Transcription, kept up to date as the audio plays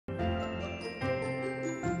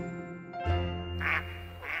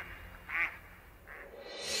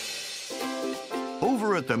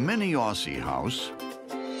Here at the Mini Aussie house,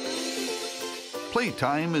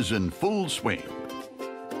 playtime is in full swing.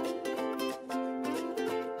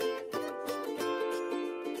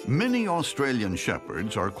 Mini Australian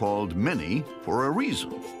Shepherds are called mini for a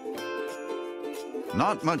reason.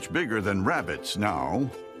 Not much bigger than rabbits now.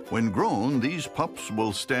 When grown, these pups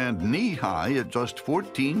will stand knee-high at just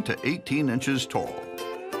 14 to 18 inches tall,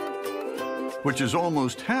 which is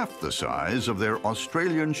almost half the size of their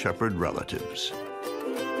Australian Shepherd relatives.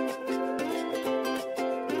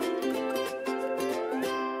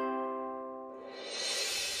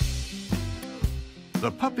 The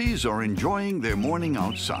puppies are enjoying their morning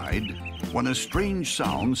outside when a strange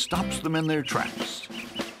sound stops them in their tracks.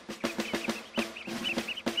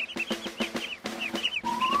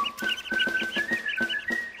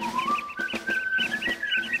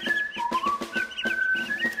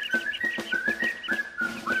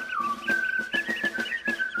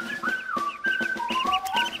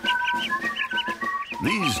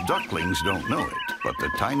 These ducklings don't know it, but the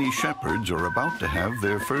tiny shepherds are about to have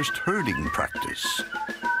their first herding practice.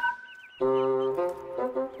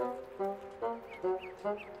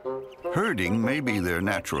 Herding may be their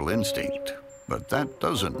natural instinct, but that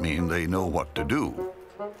doesn't mean they know what to do.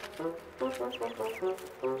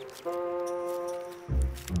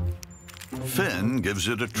 Finn gives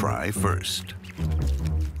it a try first.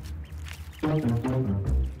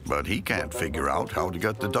 But he can't figure out how to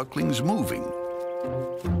get the ducklings moving.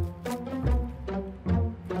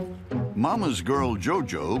 Mama's girl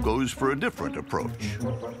Jojo goes for a different approach.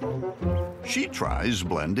 She tries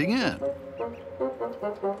blending in.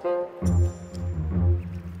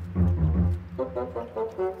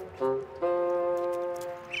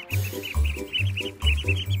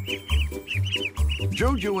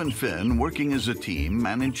 Jojo and Finn, working as a team,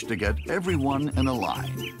 managed to get everyone in a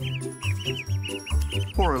line.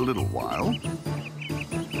 For a little while.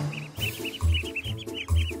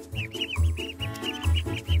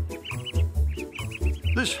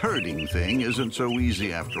 This herding thing isn't so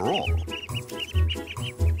easy after all.